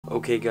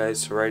Okay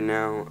guys, so right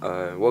now,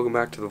 welcome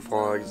back to the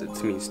vlogs.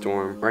 It's me,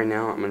 Storm. Right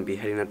now, I'm going to be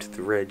heading up to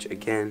the ridge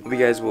again. Hope you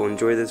guys will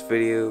enjoy this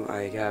video.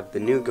 I have the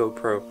new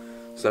GoPro,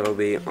 so that'll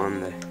be on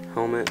the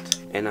helmet.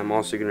 And I'm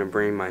also going to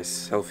bring my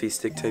selfie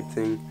stick type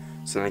thing,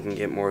 so that I can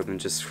get more than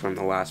just from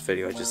the last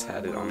video. I just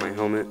had it on my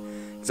helmet,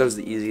 because that was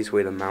the easiest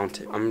way to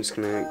mount it. I'm just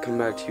going to come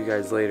back to you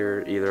guys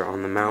later, either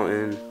on the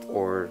mountain,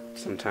 or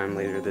sometime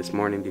later this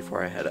morning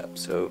before I head up.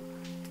 So,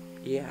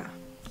 yeah.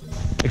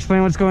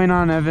 Explain what's going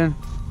on, Evan.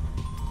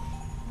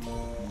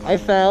 I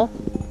fell.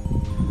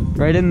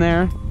 Right in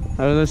there,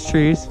 out of those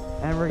trees.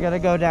 And we're gonna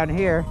go down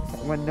here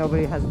when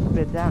nobody has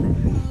been down it.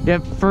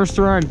 Yep, first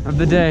run of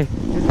the day.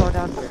 Who's going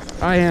down here?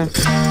 I am.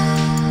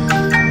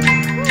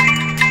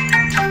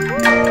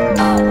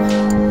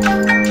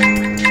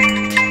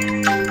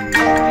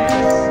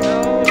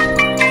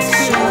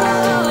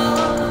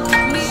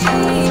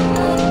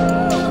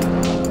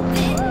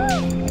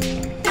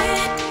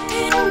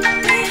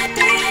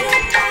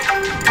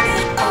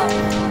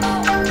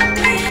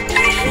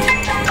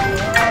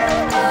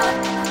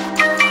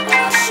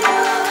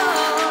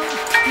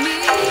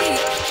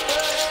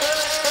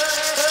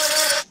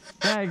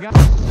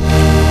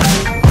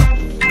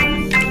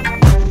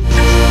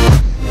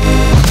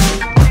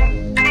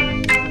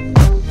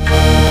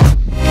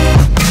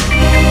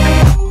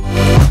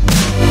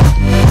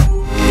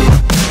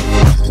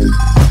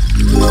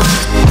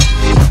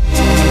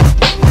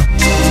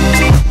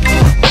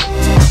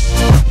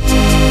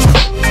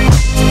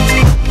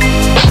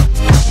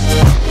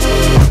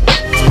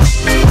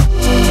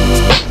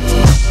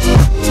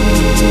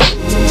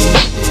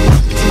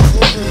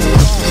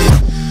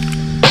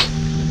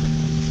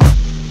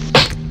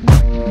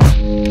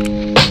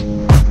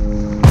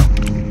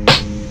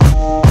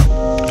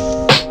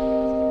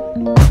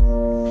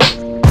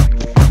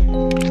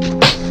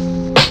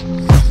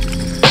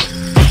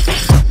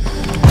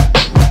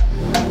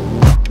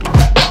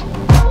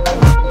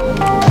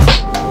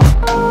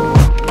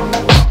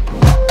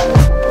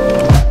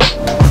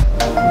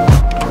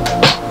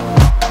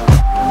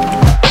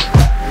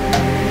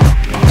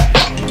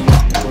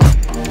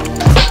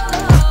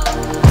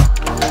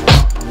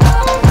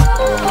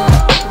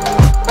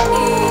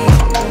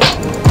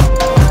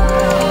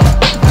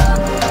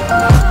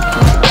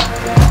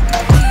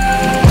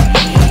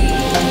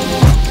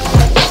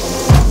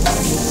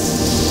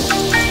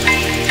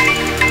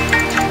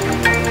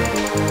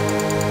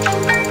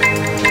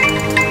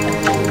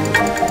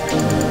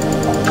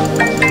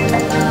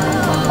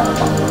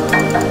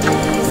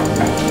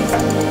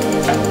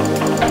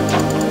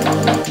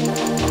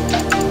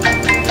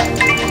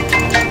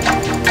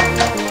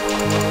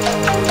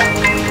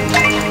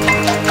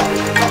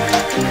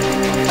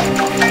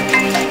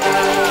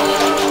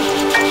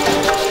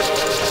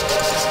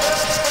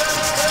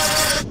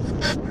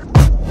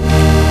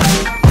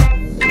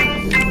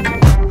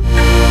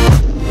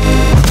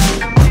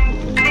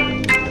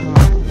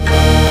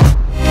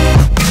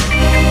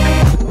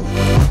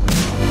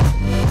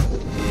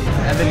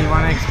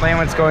 Explain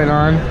what's going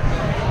on.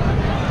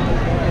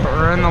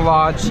 We're in the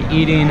lodge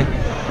eating.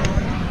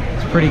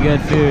 It's pretty good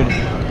food.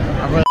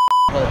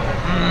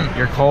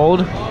 You're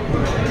cold?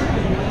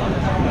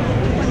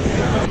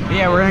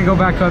 Yeah, we're gonna go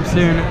back up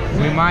soon.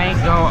 We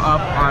might go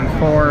up on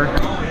 4.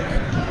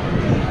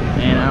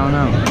 And I don't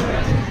know.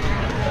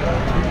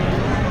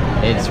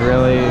 It's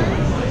really...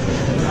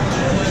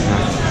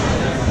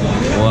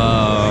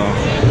 Whoa.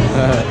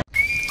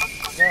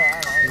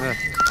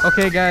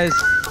 Okay guys.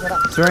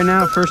 So right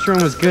now, first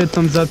run was good,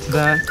 thumbs up to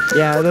that.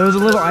 Yeah, that was a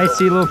little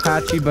icy, a little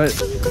patchy, but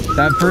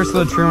that first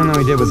little tree run that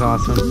we did was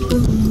awesome.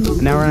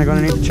 And now we're gonna go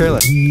underneath the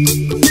chairlift.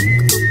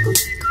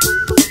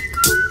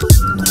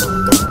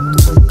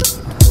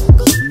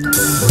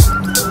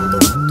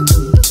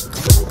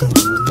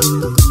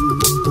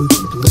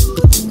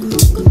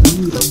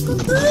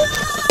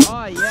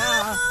 Oh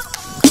yeah!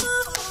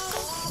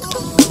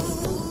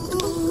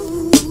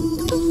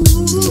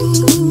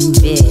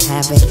 Be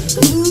happy.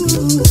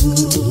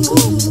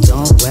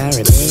 Don't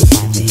worry, be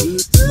happy.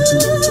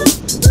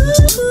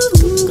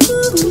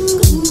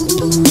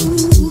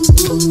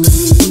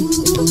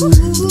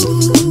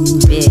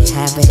 Be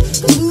happy.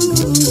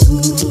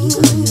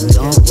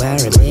 Don't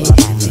worry, be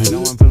happy.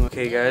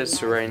 Okay guys,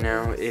 so right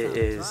now it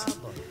is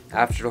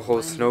after the whole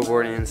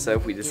snowboarding and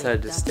stuff. We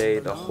decided to stay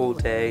the whole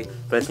day,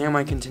 but I think I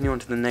might continue on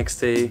to the next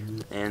day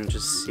and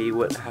just see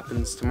what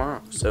happens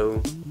tomorrow.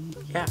 So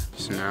yeah,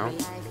 so now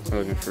we're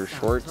looking for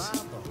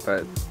shorts,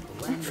 but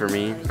for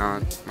me,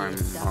 not my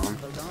mom.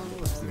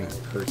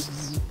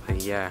 Purses.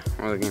 But yeah,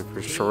 we're looking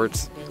for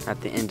shorts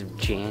at the end of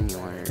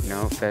January,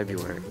 no,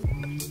 February.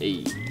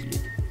 Hey.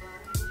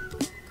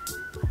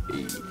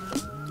 Hey.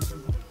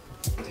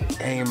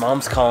 Hey, your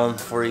mom's calling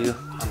for you.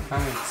 I'm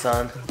coming,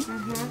 son.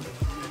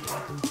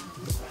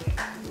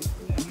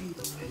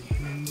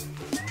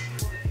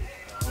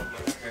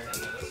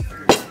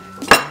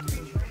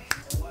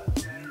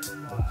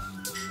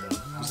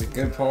 Was it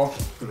good, Paul?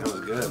 That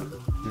was good.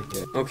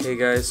 Okay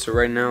guys, so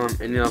right now I'm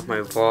ending off my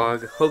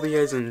vlog. Hope you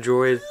guys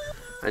enjoyed.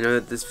 I know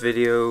that this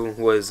video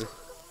was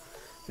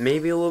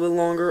maybe a little bit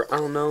longer. I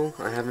don't know.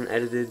 I haven't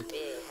edited.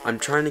 I'm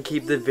trying to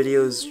keep the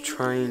videos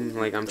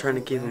I'm trying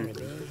to keep them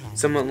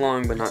somewhat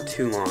long, but not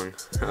too long.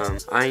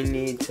 I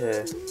need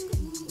to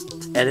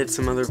edit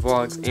some other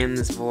vlogs and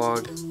this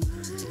vlog,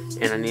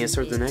 and I need to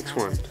start the next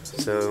one.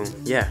 So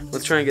yeah,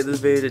 let's try and get this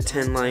video to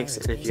 10 likes,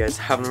 and if you guys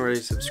haven't already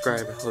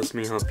subscribed, it helps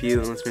me help you,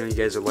 and lets me know you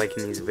guys are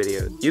liking these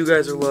videos. You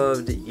guys are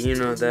loved, you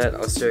know that.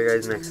 I'll see you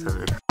guys next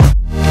time.